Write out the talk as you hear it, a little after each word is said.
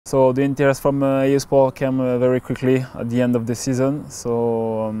So the interest from EU Sport came very quickly at the end of the season.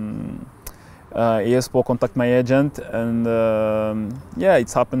 So EU Sport contacted my agent, and yeah,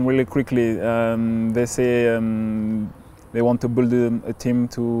 it's happened really quickly. They say they want to build a team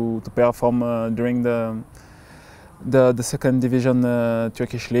to perform during the second division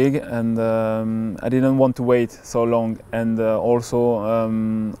Turkish league, and I didn't want to wait so long, and also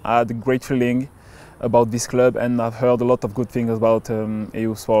I had a great feeling about this club, and I've heard a lot of good things about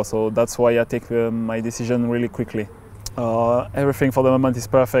EU Sport, so that's why I take my decision really quickly. Everything for the moment is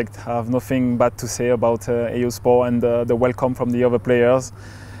perfect. I have nothing bad to say about EU Sport and the welcome from the other players.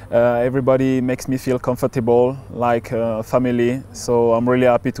 Everybody makes me feel comfortable, like family, so I'm really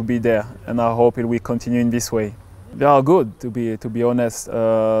happy to be there, and I hope it will continue in this way. They are good, to be honest.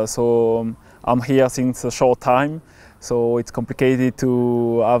 So I'm here since a short time, so it's complicated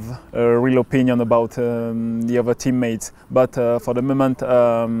to have a real opinion about the other teammates. But for the moment,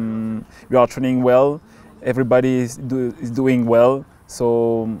 we are training well. Everybody is doing well.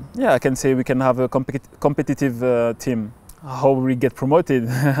 So yeah, I can say we can have a competitive team. I hope we get promoted.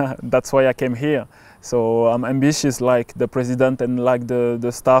 That's why I came here. So I'm ambitious, like the president and like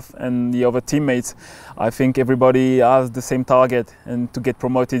the staff and the other teammates. I think everybody has the same target, and to get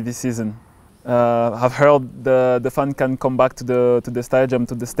promoted this season. I've heard the fans can come back to the stadium,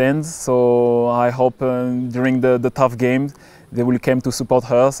 to the stands. So I hope during the tough games they will come to support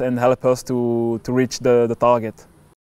us and help us to reach the target.